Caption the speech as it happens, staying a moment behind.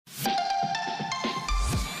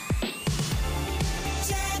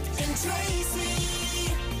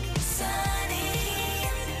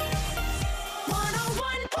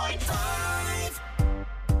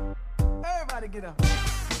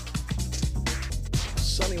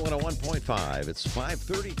Sunny 101.5. It's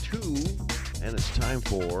 5:32, and it's time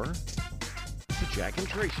for the Jack and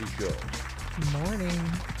Traci Show. Morning.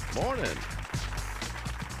 Morning.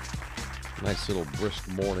 Nice little brisk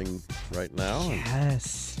morning right now.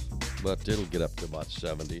 Yes. But it'll get up to about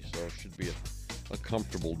 70, so it should be a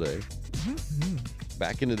comfortable day. Mm-hmm.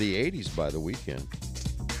 Back into the 80s by the weekend.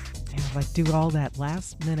 Yeah, like do all that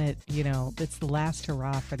last minute, it's the last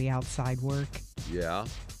hurrah for the outside work. Yeah.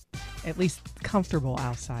 At least comfortable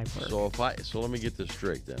outside work. So let me get this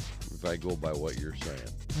straight then. If I go by what you're saying,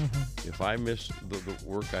 if I miss the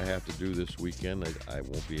work I have to do this weekend, I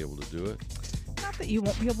won't be able to do it. Not that you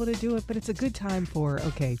won't be able to do it, but it's a good time for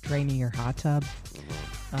draining your hot tub.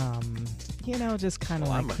 Just kind of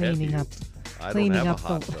like cleaning up. I don't have a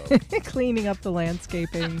hot tub. Cleaning up the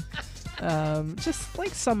landscaping. Just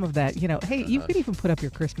like some of that, hey, you could even put up your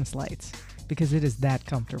Christmas lights because it is that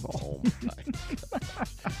comfortable. Oh my God.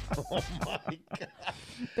 Oh my God.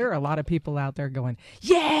 There are a lot of people out there going,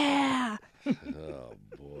 yeah. Oh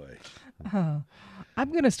boy.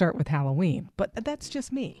 I'm going to start with Halloween, but that's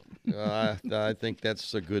just me. I think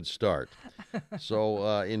that's a good start.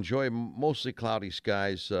 So enjoy mostly cloudy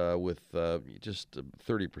skies with just a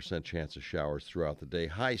 30% chance of showers throughout the day.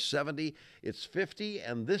 High 70, it's 50,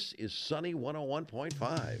 and this is Sunny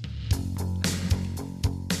 101.5.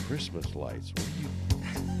 Christmas lights. What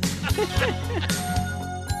are you...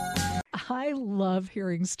 I love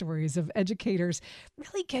hearing stories of educators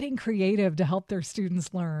really getting creative to help their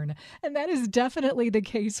students learn. And that is definitely the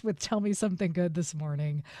case with Tell Me Something Good this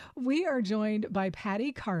morning. We are joined by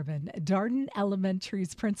Patty Carmen, Darden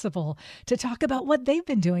Elementary's principal, to talk about what they've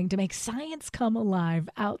been doing to make science come alive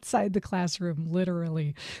outside the classroom,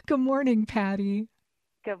 literally. Good morning, Patty.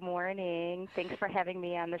 Good morning. Thanks for having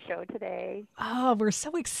me on the show today. Oh, we're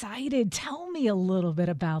so excited. Tell me a little bit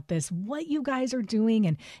about this, what you guys are doing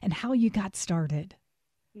and how you got started.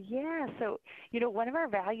 Yeah, so, one of our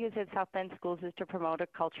values at South Bend Schools is to promote a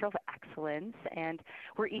culture of excellence and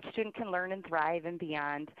where each student can learn and thrive and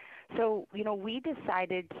beyond. So, we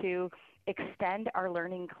decided to extend our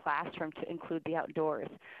learning classroom to include the outdoors.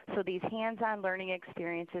 So these hands-on learning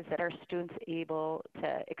experiences that our students are able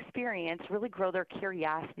to experience really grow their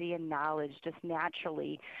curiosity and knowledge just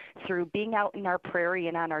naturally through being out in our prairie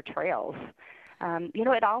and on our trails.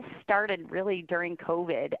 It all started really during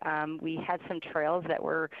COVID. We had some trails that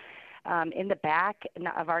were in the back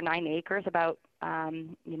of our 9 acres about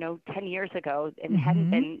 10 years ago and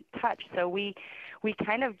hadn't been touched. So we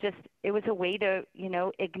kind of just, it was a way to,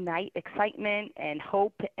 ignite excitement and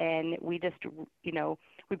hope. And we just,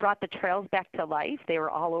 we brought the trails back to life. They were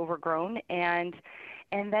all overgrown. And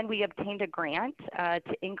then we obtained a grant to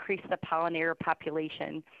increase the pollinator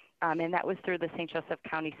population. And that was through the St. Joseph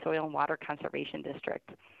County Soil and Water Conservation District.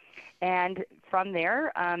 And from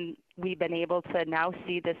there, we've been able to now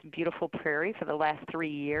see this beautiful prairie for the last 3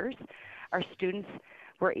 years. Our students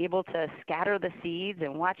were able to scatter the seeds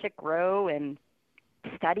and watch it grow and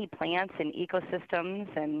study plants and ecosystems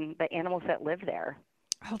and the animals that live there.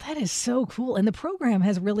 Oh, that is so cool. And the program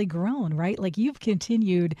has really grown, right? Like you've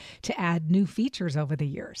continued to add new features over the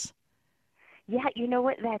years. Yeah, you know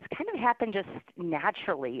what? That's kind of happened just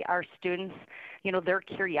naturally. Our students, their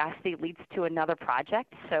curiosity leads to another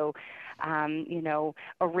project. So,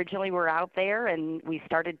 originally we're out there and we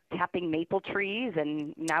started tapping maple trees,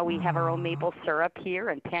 and now we have our own maple syrup here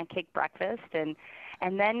and pancake breakfast. And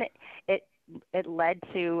then it led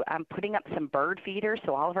to putting up some bird feeders.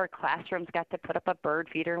 So all of our classrooms got to put up a bird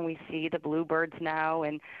feeder, and we see the bluebirds now.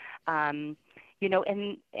 And, and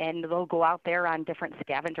they'll go out there on different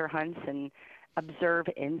scavenger hunts and observe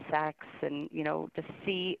insects and, to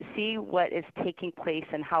see what is taking place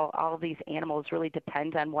and how all these animals really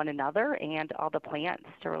depend on one another and all the plants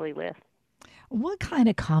to really live. What kind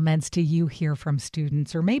of comments do you hear from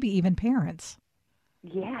students or maybe even parents?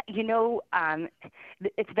 Yeah,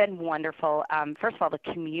 it's been wonderful. First of all, the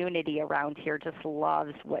community around here just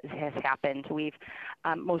loves what has happened. We've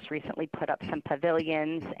most recently put up some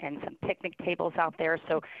pavilions and some picnic tables out there,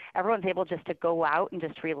 so everyone's able just to go out and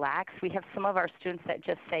just relax. We have some of our students that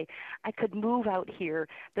just say, "I could move out here.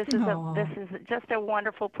 This is just a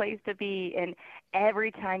wonderful place to be." And every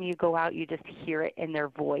time you go out, you just hear it in their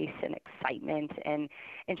voice and excitement and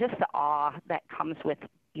just the awe that comes with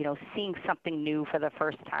seeing something new for the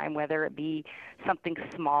first time, whether it be something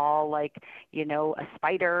small like, a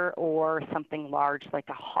spider or something large like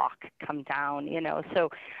a hawk come down, So,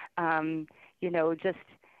 just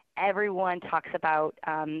everyone talks about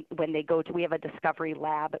when they we have a discovery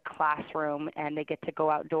lab classroom and they get to go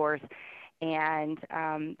outdoors. and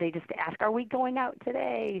they just ask, "Are we going out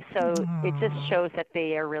today?" So it just shows that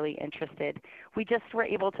they are really interested. We just were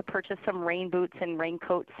able to purchase some rain boots and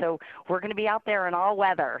raincoats, so we're going to be out there in all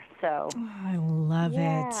weather. So I love it.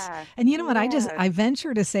 yeah, And you know what? yeah. I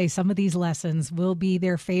venture to say some of these lessons will be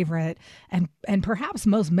their favorite and perhaps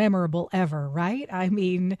most memorable ever, right? I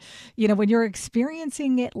mean, when you're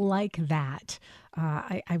experiencing it like that,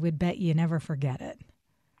 I would bet you never forget it.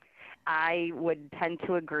 I would tend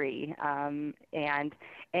to agree, and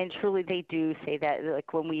truly they do say that.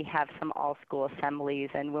 Like when we have some all school assemblies,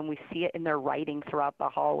 and when we see it in their writing throughout the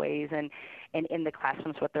hallways and in the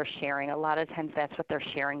classrooms, what they're sharing. A lot of times, that's what they're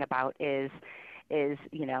sharing about is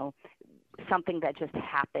something that just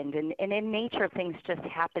happened. And in nature, things just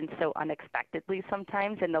happen so unexpectedly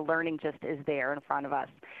sometimes, and the learning just is there in front of us.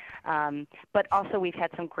 But also, we've had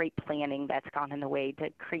some great planning that's gone in the way to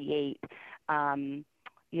create.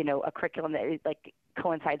 A curriculum that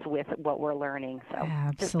coincides with what we're learning. So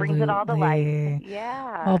just brings it all to life.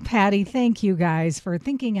 Yeah. Well, Patty, thank you guys for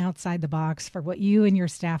thinking outside the box, for what you and your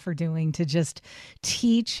staff are doing to just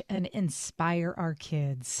teach and inspire our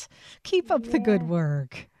kids. Keep up the good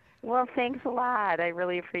work. Well, thanks a lot. I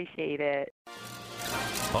really appreciate it.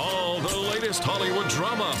 All the latest Hollywood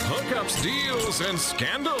drama, hookups, deals, and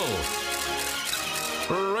scandal.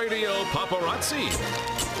 Radio Paparazzi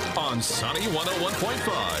on Sunny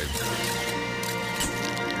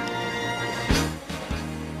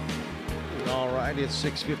 101.5. All right, it's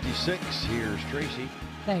 6:56. Here's Traci.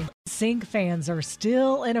 Thanks. Sync fans are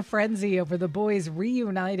still in a frenzy over the boys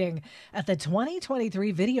reuniting at the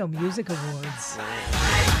 2023 Video Music Awards.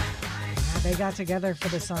 They got together for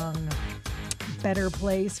the song Better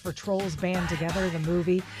Place for Trolls Band Together, the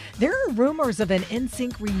movie. There are rumors of an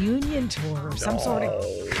NSYNC reunion tour or some sort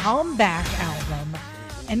of comeback album.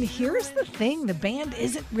 And here's the thing, the band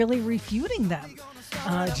isn't really refuting them.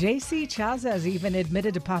 JC Chazes even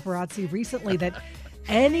admitted to paparazzi recently that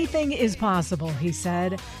anything is possible, he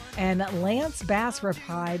said. And Lance Bass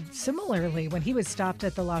replied similarly when he was stopped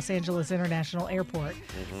at the Los Angeles International Airport.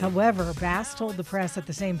 However, Bass told the press at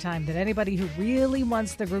the same time that anybody who really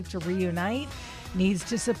wants the group to reunite needs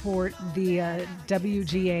to support the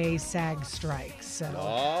WGA SAG strike. So,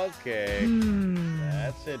 okay.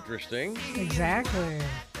 That's interesting. Exactly.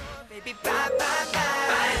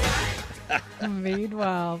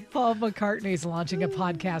 Meanwhile, Paul McCartney's launching a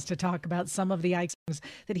podcast to talk about some of the icons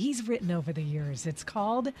that he's written over the years. It's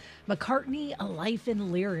called McCartney, A Life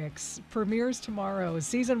in Lyrics. Premieres tomorrow.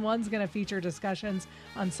 Season 1's going to feature discussions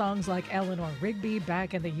on songs like Eleanor Rigby,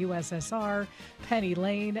 Back in the USSR, Penny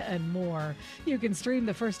Lane, and more. You can stream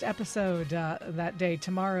the first episode that day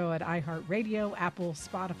tomorrow at iHeartRadio, Apple,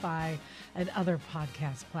 Spotify, and other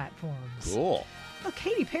podcast platforms. Cool. Well,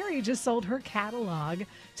 Katy Perry just sold her catalog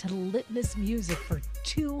to Litmus Music for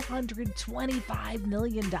 $225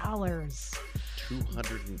 million.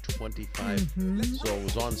 225. So it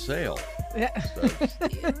was on sale.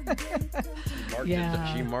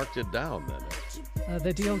 Yeah. She marked it down then.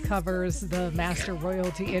 The deal covers the master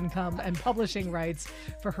royalty income and publishing rights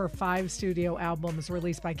for her 5 studio albums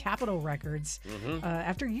released by Capitol Records.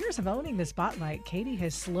 After years of owning the spotlight, Katy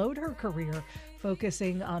has slowed her career,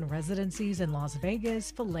 focusing on residencies in Las Vegas,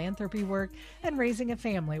 philanthropy work, and raising a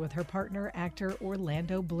family with her partner, actor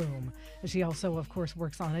Orlando Bloom. She also, of course,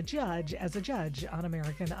 works as a judge on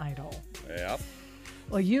American Idol. Yep.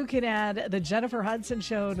 Well, you can add the Jennifer Hudson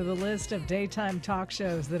Show to the list of daytime talk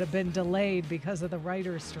shows that have been delayed because of the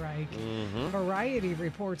writer's strike. Variety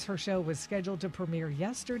reports her show was scheduled to premiere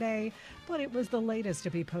yesterday, but it was the latest to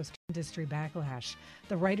be post-industry backlash.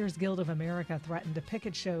 The Writers Guild of America threatened to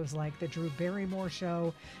picket shows like the Drew Barrymore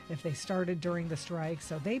Show if they started during the strike,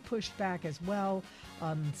 so they pushed back as well.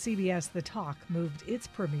 CBS The Talk moved its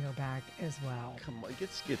premiere back as well. Come on,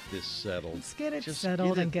 let's get this settled. Let's get it Just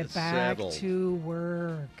settled and get back settled. to work.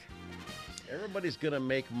 Everybody's going to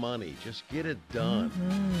make money. Just get it done.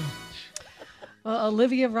 Well,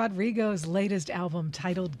 Olivia Rodrigo's latest album,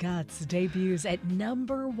 titled Guts, debuts at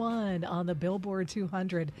 #1 on the Billboard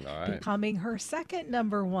 200, becoming her second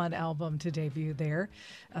 #1 album to debut there.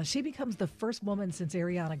 She becomes the first woman since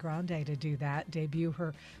Ariana Grande to do that, debut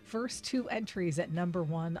her first 2 entries at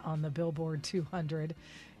 #1 on the Billboard 200.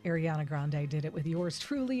 Ariana Grande did it with Yours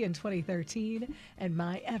Truly in 2013 and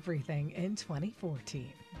My Everything in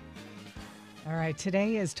 2014. All right,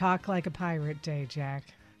 today is Talk Like a Pirate Day, Jack.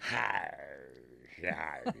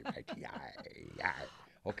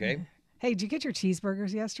 Okay. Hey, did you get your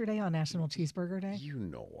cheeseburgers yesterday on National Cheeseburger Day? You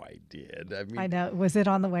know I did. I mean, I know. Was it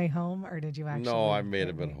on the way home, or did you actually? No, I made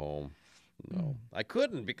it at home. No, I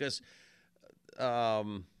couldn't because,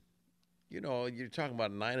 you're talking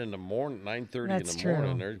about 9 in the morning, 9:30 in the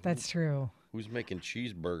morning. That's true. Who's making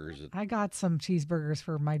cheeseburgers? I got some cheeseburgers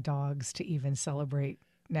for my dogs to even celebrate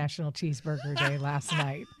National Cheeseburger Day last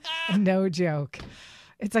night. No joke.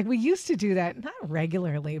 It's like we used to do that, not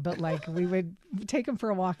regularly, but like we would take them for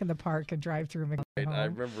a walk in the park and drive through McDonald's. I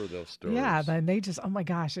remember those stories. Yeah, then they just, oh my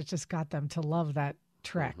gosh, it just got them to love that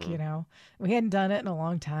trek, you know. We hadn't done it in a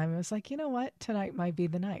long time. It was like, you know what? Tonight might be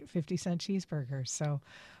the night, 50-cent cheeseburgers. So,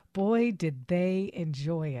 boy, did they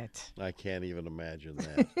enjoy it. I can't even imagine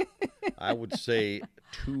that. I would say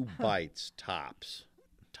 2 bites tops.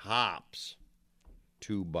 Tops.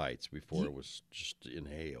 2 bites before it was just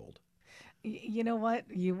inhaled. You know what?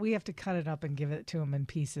 We have to cut it up and give it to them in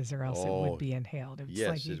pieces, or else it would be inhaled. It's yes,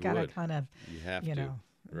 like you it got to would. kind of, You have you to. know,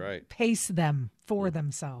 Right. pace them for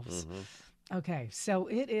themselves. Okay, so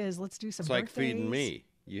it is. Let's do some. It's like birthdays. feeding me.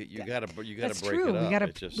 You gotta That's break true. it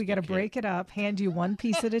up. We gotta break it up. Hand you one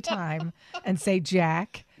piece at a time, and say,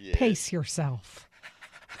 Jack, pace yourself.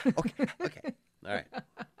 Okay. All right.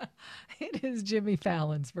 It is Jimmy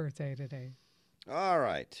Fallon's birthday today. All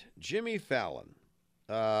right. Jimmy Fallon.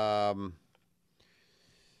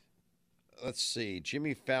 Let's see.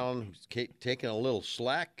 Jimmy Fallon, who's taken a little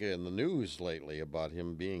slack in the news lately about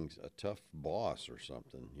him being a tough boss or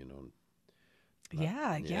something, you know.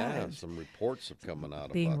 Yeah. Some reports have coming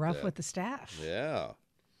out Being about rough that. with the staff. Yeah.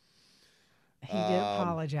 He did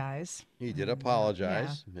apologize. He did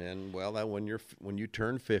apologize, and well, that when you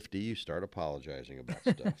turn 50, you start apologizing about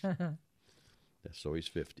stuff. So he's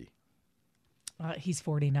 50. He's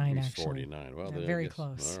 49, He's actually. 49. Well, Yeah, then I very guess-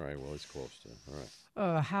 close. All right. Well, he's close to.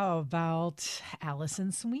 All right. How about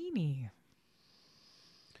Allison Sweeney?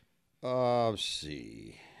 Let's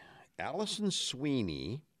see. Allison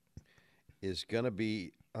Sweeney is going to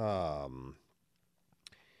be.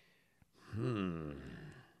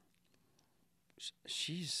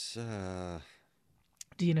 She's.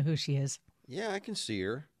 Do you know who she is? Yeah, I can see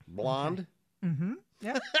her. Blonde.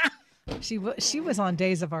 Yeah. She was on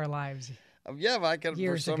Days of Our Lives. Yeah, but I can.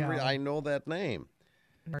 Years For some ago. reason, I know that name.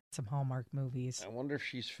 Some Hallmark movies. I wonder if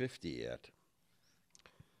she's 50 yet.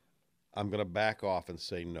 I'm going to back off and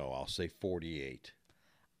say no. I'll say 48.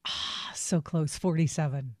 So close,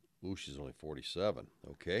 47. Ooh, she's only 47.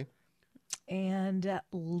 Okay. And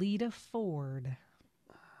Lita Ford.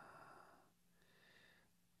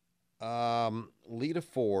 Lita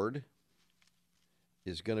Ford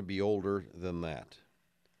is going to be older than that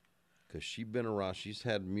because she's been around. She's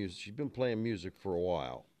had music. She's been playing music for a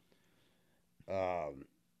while.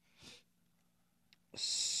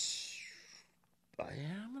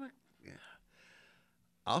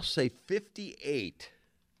 I'll say 58.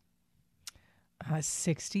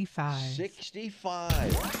 65. 65.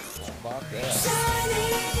 How about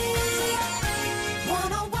that?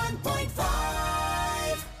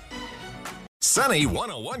 Sunny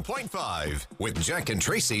 101.5 with Jack and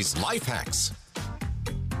Tracy's Life Hacks.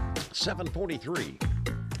 743.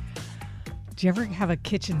 Do you ever have a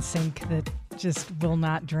kitchen sink that just will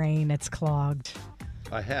not drain? It's clogged.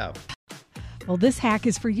 I have. Well, this hack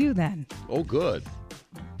is for you then. Oh, good.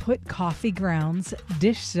 Put coffee grounds,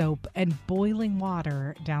 dish soap, and boiling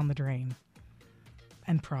water down the drain.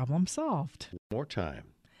 And problem solved. More time.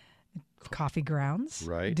 Coffee grounds,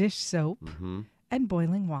 Right. dish soap, and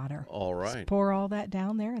boiling water. All Just right. pour all that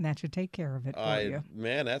down there, and that should take care of it for you.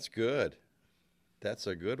 Man, that's good. That's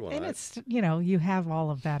a good one. And it's, you have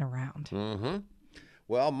all of that around.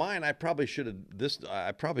 Well, mine, I probably should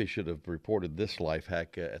have reported this life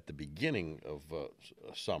hack at the beginning of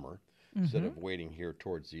summer instead of waiting here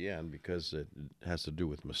towards the end because it has to do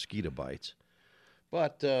with mosquito bites.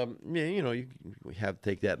 But you have to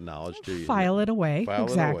take that knowledge to File it away. File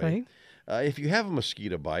exactly. it away. If you have a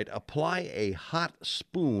mosquito bite, apply a hot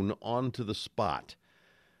spoon onto the spot.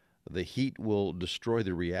 The heat will destroy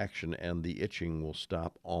the reaction, and the itching will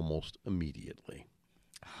stop almost immediately.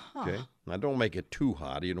 Okay. Now, don't make it too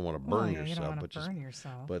hot. You don't want to burn yourself. You don't want to but burn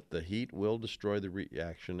yourself. But the heat will destroy the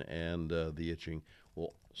reaction, and the itching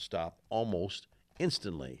will stop almost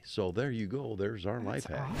instantly. So there you go. There's our life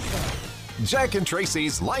hack. Awesome. Jack and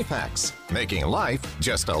Tracy's Life Hacks, making life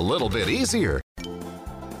just a little bit easier.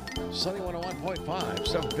 Sunny 101.5,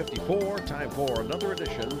 754. Time for another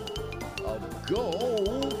edition of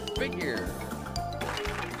Go Figure.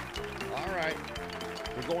 All right.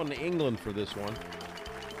 We're going to England for this one.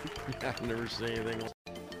 I've never seen anything else.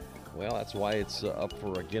 Well, that's why it's up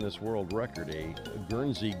for a Guinness World Record. A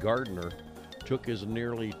Guernsey gardener took his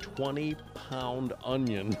nearly 20-pound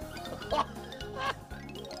onion, Oh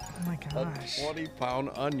my a gosh.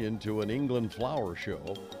 20-pound onion to an England flower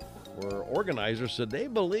show, where organizers said they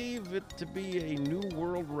believe it to be a new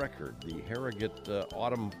world record. The Harrogate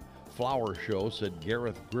Autumn Flower Show said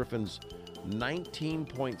Gareth Griffin's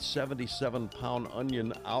 19.77-pound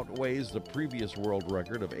onion outweighs the previous world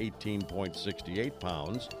record of 18.68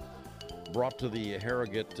 pounds. Brought to the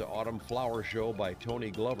Harrogate Autumn Flower Show by Tony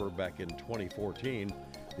Glover back in 2014,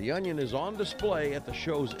 the onion is on display at the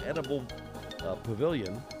show's edible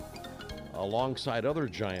pavilion alongside other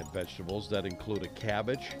giant vegetables that include a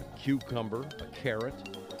cabbage, a cucumber, a carrot.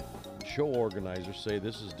 Show organizers say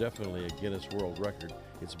this is definitely a Guinness World Record.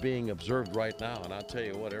 It's being observed right now, and I'll tell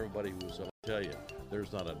you what, everybody who's, I'll tell you,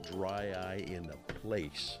 there's not a dry eye in the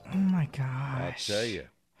place. Oh my gosh. I'll tell you.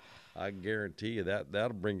 I guarantee you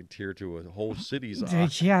that'll bring a tear to a whole city's eye.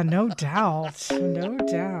 Yeah, no doubt. No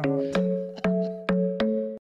doubt.